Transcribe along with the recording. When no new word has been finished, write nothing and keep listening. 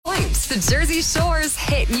the Jersey Shore's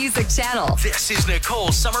hit music channel. This is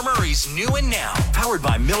Nicole Summer Murray's New and Now, powered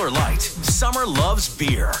by Miller Lite. Summer loves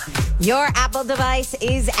beer. Your Apple device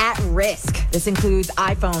is at risk. This includes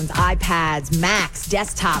iPhones, iPads, Macs,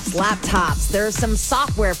 desktops, laptops. There are some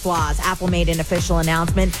software flaws. Apple made an official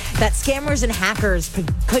announcement that scammers and hackers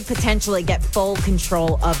could potentially get full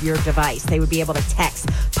control of your device. They would be able to text,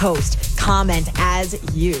 post, comment as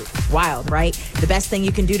you. Wild, right? The best thing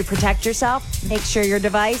you can do to protect yourself, make sure your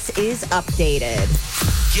device is updated.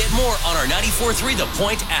 Get more on our 94.3 The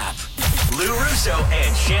Point app. Lou Russo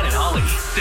and Shannon Holly.